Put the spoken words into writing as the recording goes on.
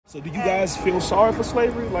So do you guys feel sorry for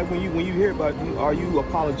slavery? Like when you hear about it, are you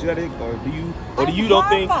apologetic, or do you don't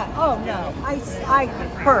think? Oh no, I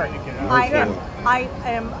hurt. I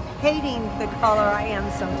am hating the color I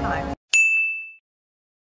am sometimes.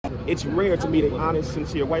 It's rare to meet an honest,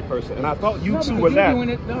 sincere white person, and I thought you two were that. And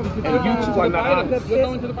you two are not honest. We're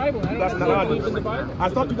going to the Bible. You guys are not honest. I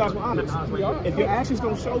thought you guys were honest. If your actions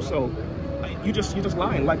don't show so, you're just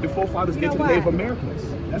lying. Like the forefathers did to the Native Americans.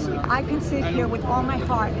 That's it. I can sit here with all my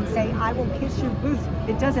heart and say I will kiss your boots.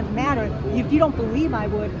 It doesn't matter if you don't believe I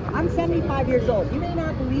would. I'm 75 years old. You may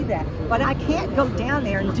not believe that, but I can't go down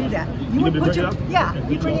there and do that. You would put your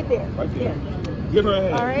you bring it there. Right there. Give her a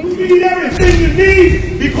hand. All right. You mean everything to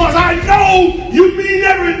me because I know you mean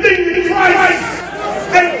everything to Christ.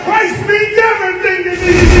 And Christ means everything to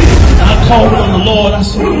me. I called on the Lord. I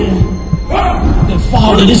said, man,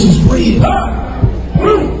 Father, this is real.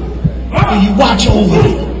 Will you watch over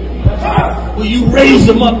them? Will you raise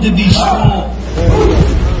them up to be strong?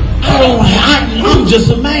 I'm just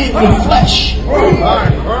a man with flesh.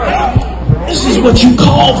 This is what you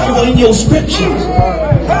called for in your scriptures.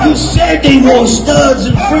 You said they wore studs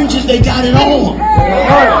and fringes, they got it on.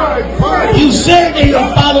 You said they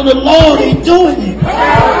don't follow the law, they doing it.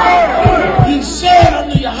 You said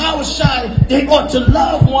under Yahanna they ought to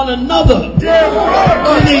love one another,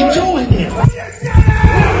 and they doing it.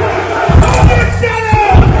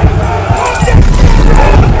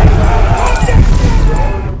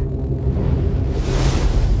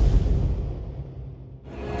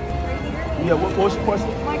 Yeah, what was your question?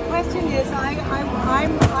 My question is,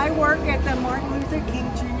 I work at the Martin Luther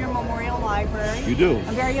King Jr. Memorial Library. You do?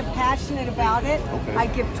 I'm very passionate about it. Okay. I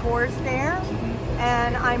give tours there,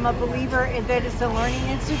 and I'm a believer in that it's a learning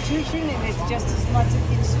institution, and it's just as much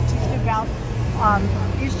an institution about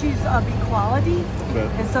issues of equality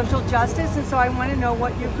and social justice, and so I want to know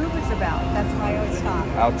what your group is about. That's why I always stop.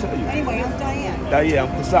 I'll tell you. Anyway, I'm Diane. Yeah, I'm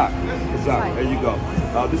Kazak. There you go.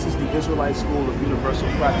 This is the Israelite School of Universal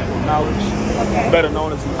Practical Knowledge, better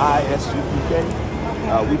known as the I.S.U.P.K.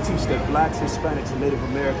 We teach that blacks, Hispanics, and Native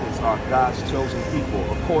Americans are God's chosen people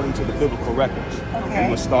according to the biblical records. We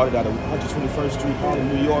were started out of 121st Street, Harlem,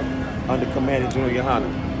 New York, under Command of General Yahanna.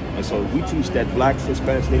 And so we teach that blacks,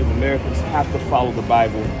 Hispanics, Native Americans have to follow the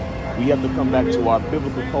Bible. We have to come back to our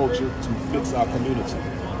biblical culture to fix our community.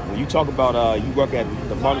 When you talk about, you work at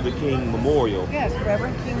the Martin Luther King Memorial. Yes,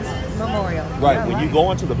 Reverend King's Memorial. Right, yeah, when you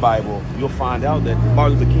go into the Bible, you'll find out that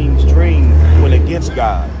Martin Luther King's dream went against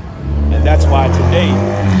God. And that's why today,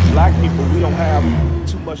 black people, we don't have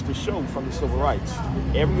too much to show from the civil rights.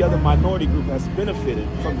 Every other minority group has benefited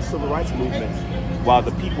from the civil rights movement, while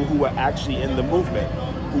the people who were actually in the movement,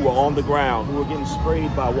 who were on the ground, who were getting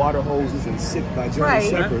sprayed by water hoses and sick by German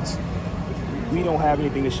shepherds, we don't have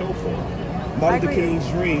anything to show for them. Martin Luther King's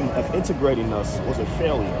dream of integrating us was a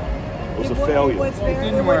failure. It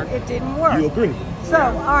didn't work. It didn't work. You agree? So,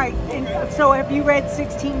 all right. So, have you read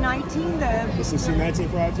 1619? The 1619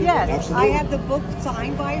 project? Yes, absolutely. I have the book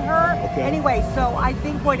signed by her. Okay. Anyway, so I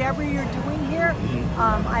think whatever you're doing here,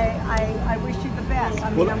 I wish you the best.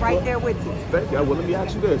 I mean, I'm right there with you. Thank you. Well, let me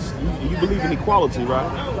ask you this: you believe in equality, right?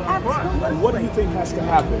 Absolutely. What do you think has to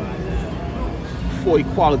happen for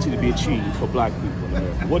equality to be achieved for black people?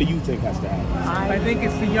 What do you think has to happen? I think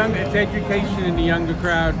it's it's education in the younger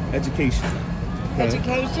crowd. Education. Okay.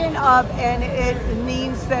 Education, and it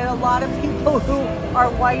means that a lot of people who are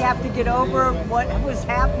white have to get over what was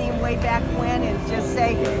happening way back when and just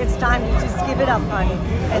say it's time to just give it up, honey.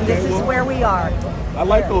 And this is where we are. I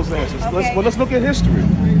like those answers. Let's look at history.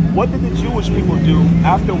 What did the Jewish people do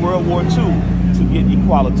after World War II to get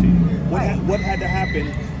equality? What had to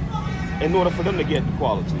happen in order for them to get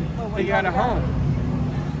equality? They got a home.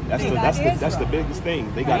 That's the biggest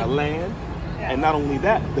thing. They got a land, and not only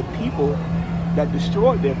that, the people that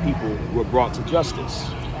destroyed their people were brought to justice.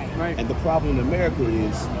 Right. And the problem in America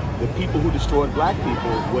is the people who destroyed black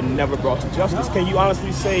people were never brought to justice. Can you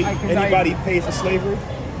honestly say anybody paid for slavery?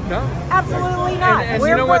 No. Absolutely not. And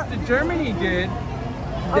you know what Germany did?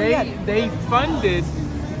 They funded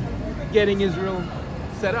getting Israel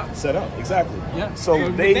set up. Set up, exactly. Yeah. So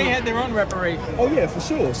they had their own reparations. Oh yeah, for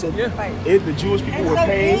sure. So if the Jewish people were so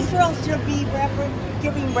paid, Israel should be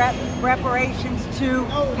giving reparations to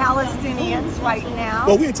Palestinians right now.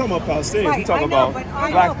 Well, we ain't talking about Palestinians. We're talking about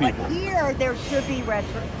black people. But here there should be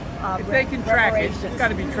if they can track it, it's got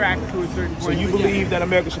to be tracked to a certain point. So you believe that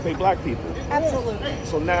America should pay black people? Absolutely.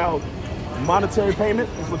 So now, monetary payment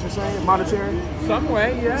is what you're saying? Monetary? Some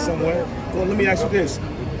way, yeah. Some way. Well, let me ask you this.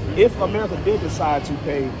 If America did decide to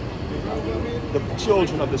pay the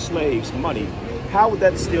children of the slaves money, how would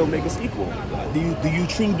that still make us equal? Do you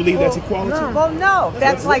truly believe that's equality? No. Well, no.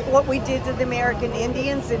 That's like what we did to the American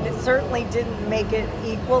Indians, and it certainly didn't make it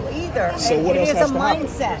equal either. So what else has to happen? It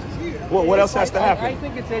is a mindset. Well, what else has to happen? I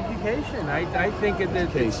think it's education.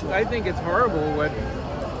 I think it's horrible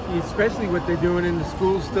especially what they're doing in the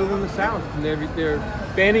schools still in the South. And they're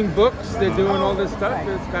banning books. They're doing all this stuff.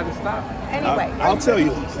 It's got to stop. Anyway, I'll tell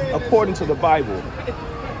you, according to the Bible,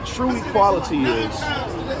 true equality is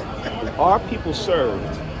our people served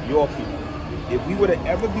your people. If we were to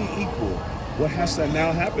ever be equal, what has to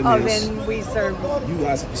now happen is then we serve you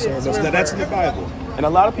guys have to serve us. Now that's in the Bible, and a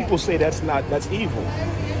lot of people say that's evil,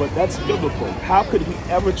 but that's biblical. How could we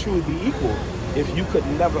ever truly be equal if you could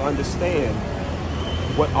never understand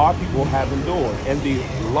what our people have endured and the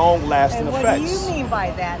long-lasting effects? What do you mean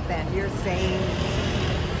by that? Then you're saying,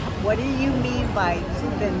 what do you mean by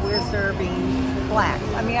then we're serving blacks?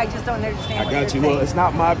 I mean, I just don't understand. I got you. Well, it's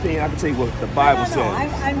not my opinion. I can tell you what the Bible says.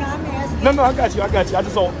 I'm asking. No, I got you. I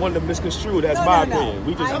just don't want to misconstrue it as my opinion.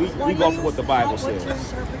 We go for what the Bible says.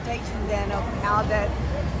 What's your interpretation then of how that?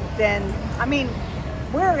 Then I mean,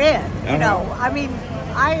 we're in. You know, I mean,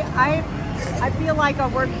 I feel like I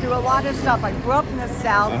worked through a lot of stuff. I grew up in the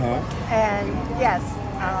South, and yes,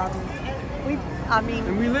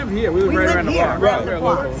 and we live here. We live right around the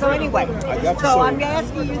block. So anyway, I'm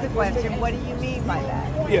asking you the question. What do you mean by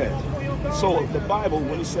that? Yeah. So the Bible,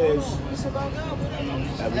 when it says,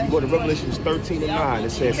 when you go to Revelation 13:9, it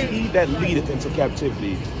says, "He that leadeth into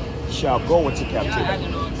captivity shall go into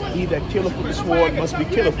captivity. He that killeth with the sword must be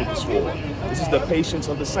killed with the sword." This is the patience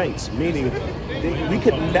of the saints, meaning we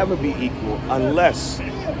could never be equal unless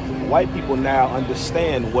white people now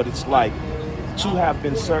understand what it's like to have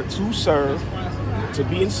been to serve, to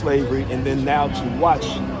be in slavery, and then now to watch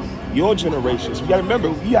your generations. You gotta remember,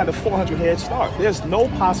 we had a 400 head start. There's no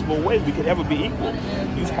possible way we could ever be equal.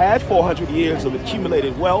 You've had 400 years of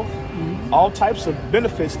accumulated wealth, all types of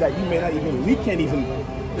benefits that we can't even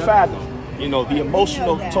fathom. You know, the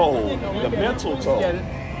emotional toll, the mental toll.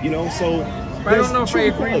 You know, so I don't know if I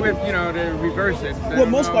agree with, to reverse it. Well,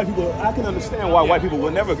 most white people, I can understand why white people will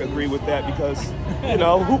never agree with that because,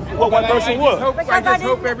 what one person would. I just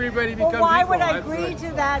hope everybody becomes equal. Why would I agree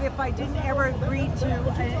to that if I didn't ever agree to,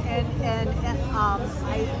 and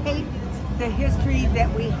I hate the history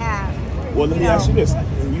that we have. Well, let me ask you this.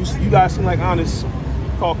 You guys seem like honest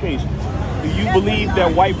Caucasians. Do you believe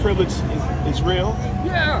that white privilege is real?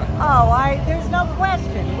 Yeah. Oh, there's no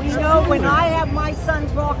question. We know when I have my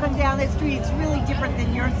sons walking down the street, it's really different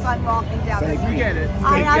than your son walking down the street. You get it.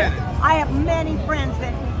 I have many friends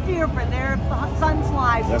that fear for their sons'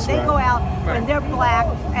 lives. That's they right. go out and they're black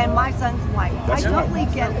and my son's white. That's I totally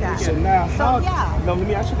get that. So now, now let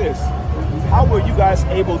me ask you this. How were you guys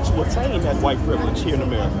able to attain that white privilege here in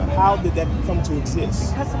America? How did that come to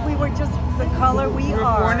exist? Because we were just the color we are. We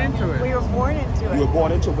were born into it. We were born into it. You were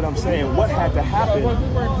born into it, but I'm saying, what had to happen for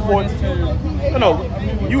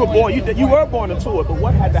you were born. You were born into it, but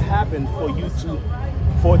what had to happen for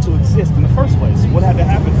it to exist in the first place? What had to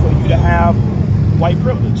happen for you to have white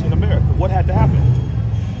privilege in America? What had to happen?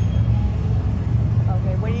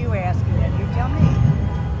 Okay, what are you asking? You tell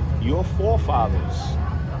me. Your forefathers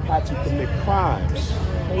had to commit crimes,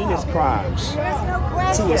 heinous crimes,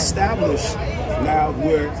 to establish now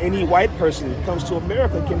where any white person who comes to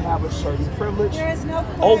America can have a certain privilege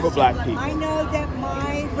over black people. I know that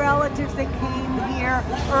my relatives that came here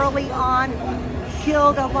early on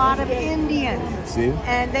killed a lot of Indians. See?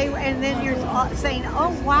 And then you're saying,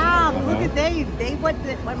 "Oh wow, look at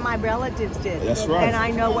what my relatives did." That's right. And I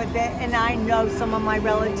know and I know some of my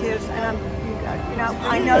relatives, and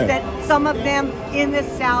I know that some of them in the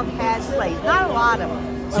South had slaves. Not a lot of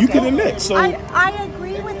them. Okay? You can admit. So I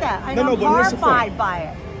agree with that. I'm but here's the horrified by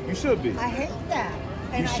it. You should be. I hate that.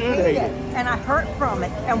 And You I should hate hate it. it. And I hurt from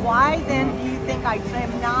it. And why then do you think I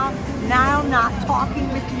am now not talking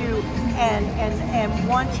with you and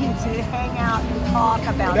wanting to hang out and talk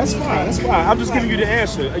about That's these fine. things? That's fine. I'm just giving you the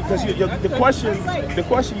answer because the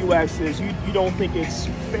question you asked is you don't think it's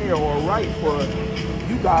fair or right for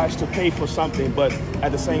you guys to pay for something, but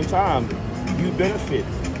at the same time you benefit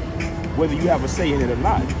whether you have a say in it or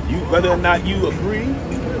not. Whether or not you agree,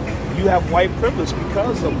 you have white privilege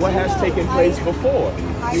because of what has taken place before.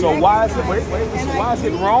 So why is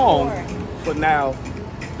it wrong for now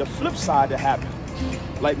the flip side to happen?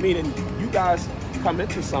 Like meaning you guys come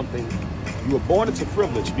into something, you were born into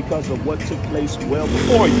privilege because of what took place well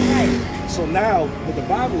before you. So now what the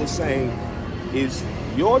Bible is saying is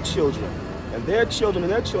your children and their children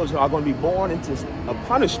are going to be born into a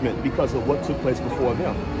punishment because of what took place before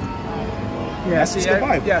them. Yeah, that's the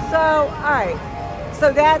Bible. Yeah. So, all right.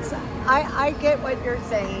 So I get what you're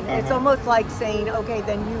saying. It's almost like saying, okay,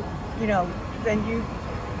 then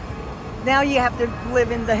now you have to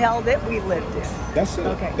live in the hell that we lived in. That's it.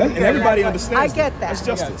 Okay. And everybody understands I get that. That's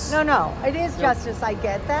justice. No, it is justice. I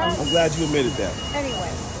get that. I'm glad you admitted that.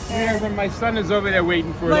 Anyway. Yeah, but my son is over there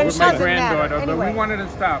waiting for But it it with my doesn't matter. granddaughter, Anyway. but we wanted to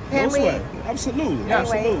stop. No sweat. Absolutely. Yeah.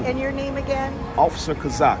 Anyway, Absolutely. and your name again? Officer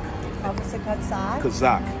Kazak. Officer Kazak?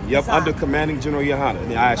 Kazak. Yep, Kazak. under Commanding General Yahanna in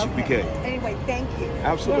the I.S.U.P.K. Okay. Anyway, thank you.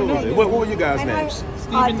 Absolutely. What were your guys' And names?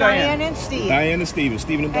 Steve and Diane and Steve. Diane and Steven.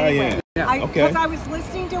 Steven and Anyway, Diane. Okay. Because I was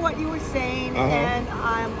listening to what you were saying, and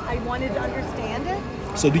I wanted to understand it.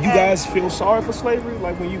 So do you guys feel sorry for slavery?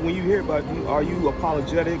 Like when you hear about it, are you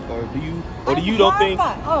apologetic, or do you don't think?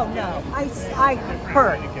 Oh no, I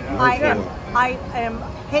hurt. I am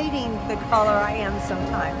hating the color I am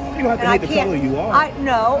sometimes. You don't have to hate the color you are.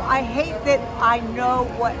 I hate that I know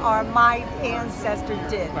what my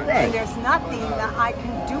ancestors did, Right. and there's nothing that I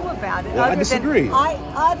can do about it. Well, I disagree.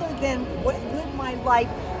 Other than live my life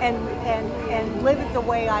and live it the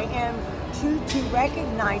way I am, to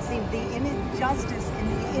recognizing the injustice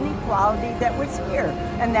and the inequality that was here.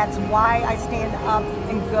 And that's why I stand up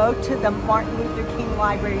and go to the Martin Luther King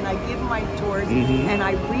Library and I give my tours and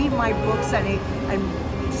I read my books, and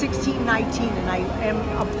I'm 16, 19, and I am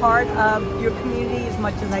a part of your community as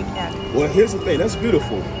much as I can. Well, here's the thing. That's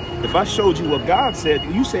beautiful. If I showed you what God said,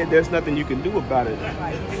 you said there's nothing you can do about it.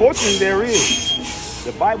 Fortunately, there is.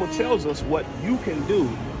 The Bible tells us what you can do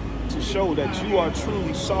to show that you are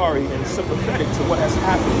truly sorry and sympathetic to what has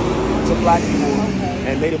happened to black people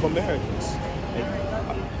and Native Americans.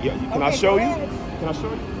 And, can I show you? Can I show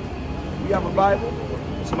you? You have a Bible?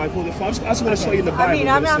 Somebody pull the phone. I just want to show you the Bible. I mean,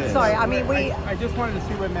 I'm sorry. I mean, I just wanted to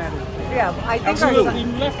see what matters. Yeah, I think Absolutely.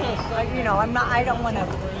 I'm not. I don't want to.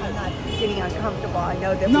 I'm not getting uncomfortable. I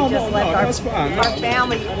know that No, we just no, left no, our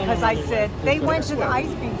family because I said they went to the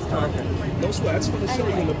ice cream store. No sweat. I just want to show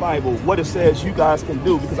you in the Bible what it says you guys can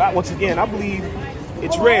do, because once again, I believe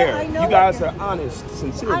it's rare. I know You guys are honest,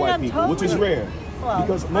 sincere white people, which is rare. Well,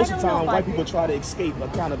 Because most of the I don't time, know white if I people do. try to escape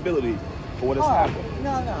accountability for what has happened.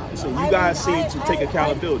 No. So you guys seem to take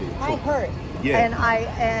accountability. I hurt. Yeah. And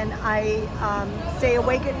I stay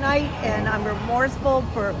awake at night, and I'm remorseful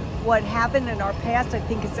for what happened in our past. I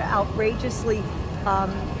think it's outrageously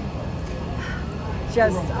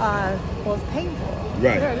it's painful.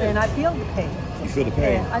 Right. And I feel the pain. You feel the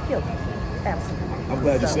pain. Yeah, I feel pain. Absolutely. I'm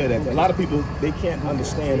glad you said that. A lot of people, they can't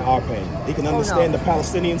understand our pain. They can understand the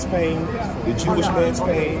Palestinians' pain, the Jewish man's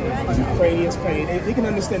pain, the Ukrainians' pain. They can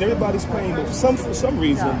understand everybody's pain, but for some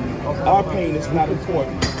reason, our pain is not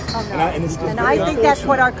important. And I think that's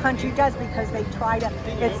what our country does, because they try to,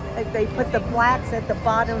 they put the blacks at the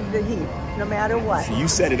bottom of the heap, no matter what. See, you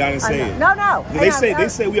said it, I didn't say it. No. They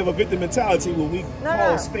say we have a victim mentality when we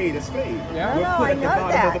call a spade a spade. Yeah. We're put I at the know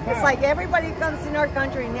bottom that. of the pile. It's like everybody comes in our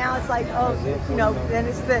country, and now it's like, then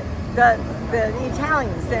it's the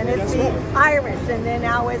Italians, then it's the Irish, and then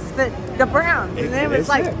now it's the Browns, and then it's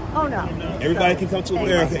like, oh no. Everybody can come to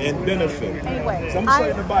America and benefit. Anyway, so I'm going to show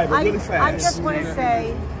you the Bible really fast. I just want to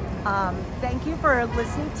say thank you for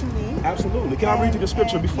listening to me. Absolutely. Can I read you the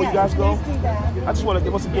scripture before you guys go? Please do that. I just want to,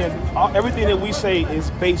 once again, everything that we say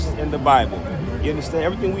is based in the Bible. You understand?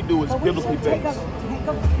 Everything we do is biblically based.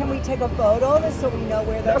 Can we take a photo of it so we know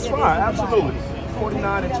where That's fine, absolutely.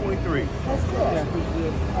 49 and 23. That's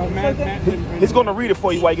good. He's going to read it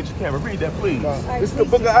for you while you get your camera. Read that, please. This is the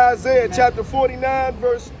book of Isaiah, chapter 49,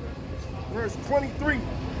 verse 23.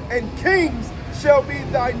 And kings shall be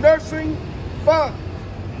thy nursing father,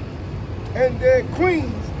 and their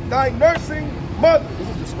queens thy nursing mother. This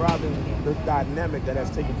is describing the dynamic that has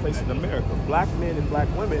taken place in America. Black men and black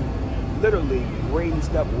women literally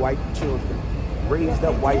raised up white children, raised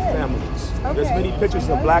up white families. Okay. There's many pictures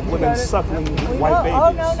of black women suckling white babies.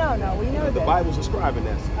 Oh, no. We know The that. Bible's describing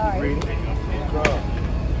that. All right. Read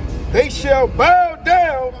it. They shall bow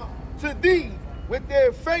down to thee with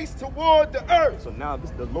their face toward the earth. So now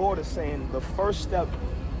the Lord is saying the first step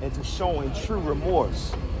into showing true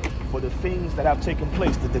remorse for the things that have taken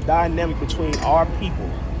place, that the dynamic between our people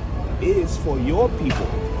is for your people,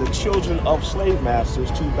 the children of slave masters,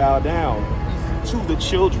 to bow down to the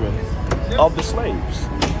children of the slaves.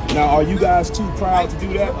 Now, are you guys too proud to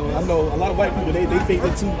do that? I know a lot of white people, they think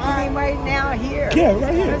they're too... I mean, right now here. Yeah,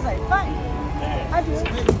 right here. It's like, fine. I do.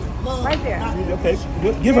 Right there. Okay,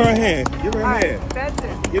 give her a hand. Give her a All right, hand. that's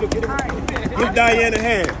it. Give Diane a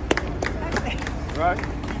hand. Right?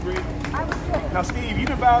 Keep reading. I was good. Now, Steve, you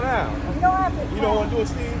can bow down. You don't have to. You don't want to do it,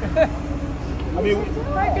 Steve? I mean,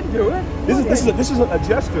 I can do it. this is a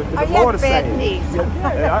gesture that I the Lord have is bad saying. knees. I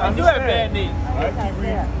I do have bad knees. All right, keep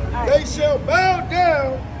reading. They shall bow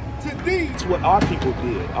down to thee. That's what our people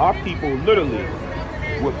did. Our people literally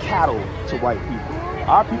were cattle to white people.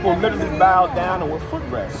 Our people literally bowed down and were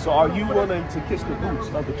footrests. So are you willing to kiss the boots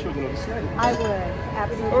of the children of the slave? I would,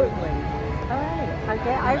 absolutely. All right,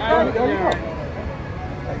 I go.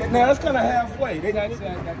 Now that's kind of halfway. That's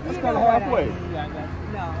kind of halfway.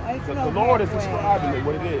 No, it's The no Lord is halfway. describing it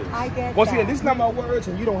what it is. I get Once that. again, this is not my words,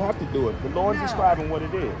 and you don't have to do it. The Lord is describing what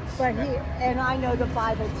it is. But and I know the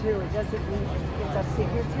Bible too. It doesn't mean it's a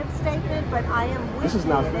figurative statement, but I am with This is you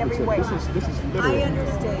not in every figurative. way. This is literal. I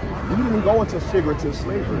understand. We didn't go into figurative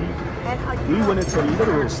slavery. And We went into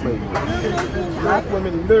literal slavery. Black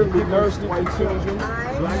women literally nursed white children.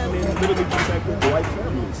 Black men literally protected white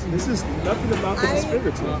families. This is nothing about this is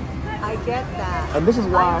figurative. I get that. And this is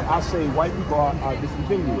why I say white people are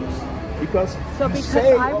disingenuous. Because you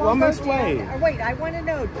say, I well, I'm go explain. down. Wait, I want to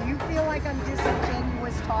know, do you feel like I'm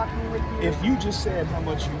disingenuous talking with you? If you just said how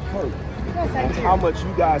much you hurt, Yes, I and do. how much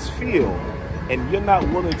you guys feel, and you're not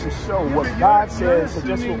willing to show what God says, so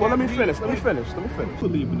just well, let me finish.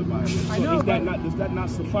 Believe in the Bible. So I know, does that not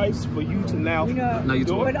suffice for you to now? No, you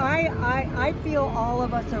do it? But I feel all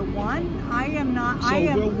of us are one. I am not. So I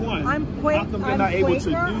am. we're one. I'm How come you're not able to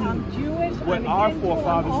do I'm Jewish. what I'm our Hindu,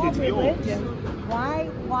 forefathers I'm did to all yours? religions.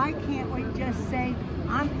 Why can't we just say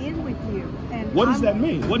I'm in with you? And What does that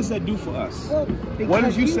mean? What does that do for us? Well, what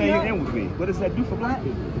does you because say know- you're in with me? What does that do for black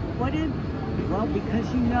people? Well, because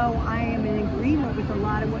you know I am in agreement with a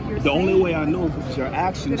lot of what you're The saying. only way I know is because your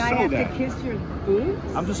actions That I show have that. to kiss your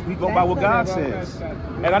boots? We go by what God That's says.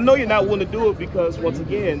 And I know you're not willing to do it because, once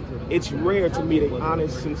again, it's rare to meet an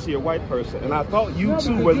honest, sincere white person. And I thought you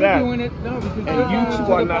two were that. Doing it, no, because And you're you going two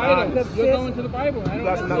to are the not Bible. honest. You're going to the Bible. I You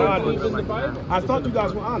guys are not honest. in the Bible. I thought you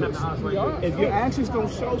guys were honest. We are. If your actions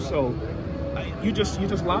don't show so, you're just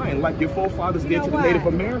lying like your forefathers did know to the what? Native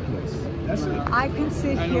Americans. That's it. I can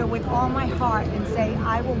sit here with all my heart and say,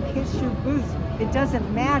 I will kiss your boots. It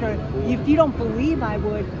doesn't matter. If you don't believe I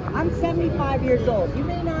would, I'm 75 years old. You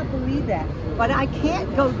may not believe that, but I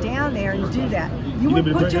can't go down there and do that. You would need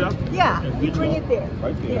me to put bring your, it up? yeah, you bring it there.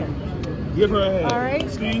 Right there. Yeah. Give her a hand. All right.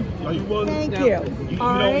 Steve, are you willing? Thank You, you.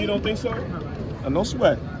 All right. you don't think so? No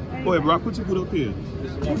sweat. Go ahead, bro. Put your foot up here.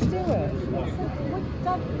 Let's do it.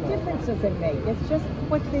 What difference does it make? It's just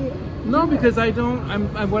what the... No, because I don't.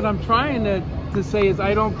 What I'm trying to say is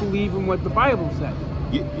I don't believe in what the Bible says.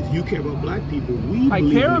 If you care about black people, we I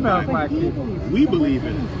believe care in about black black people. people. We believe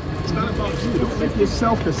in it. It's not about you. Don't make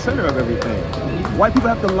yourself the center of everything. White people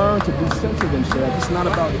have to learn to be center themselves. It's not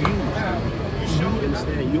about you. You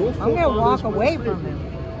understand your I'm going to walk forefathers were away slaves. from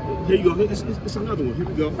it. Here you go. It's another one. Here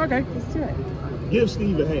we go. Okay. Let's do it. Give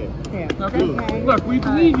Steve a hand. Yeah. Okay. Okay. Look, we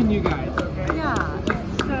believe in you guys. Okay. Yeah.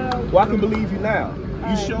 So... Well, I can believe you now. You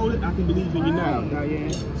Alright. showed it. I can believe in you now. Alright.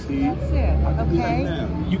 Diane, Steve. That's it. I can believe Okay. you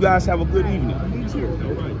now. You guys have a good evening. You too.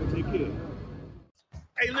 All right. Take care.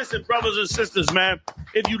 Hey, listen, brothers and sisters, man.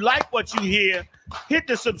 If you like what you hear, hit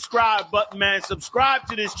the subscribe button, man. Subscribe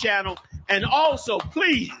to this channel. And also,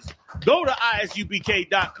 please, go to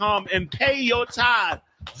ISUPK.com and pay your tithe.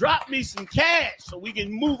 Drop me some cash so we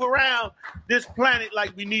can move around this planet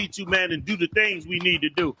like we need to, man, and do the things we need to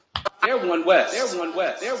do. They're one West. They're one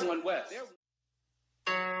West. They're one West. They're...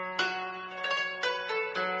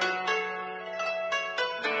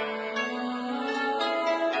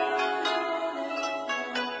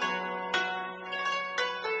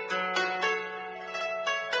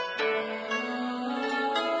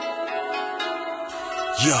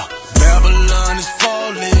 Yeah.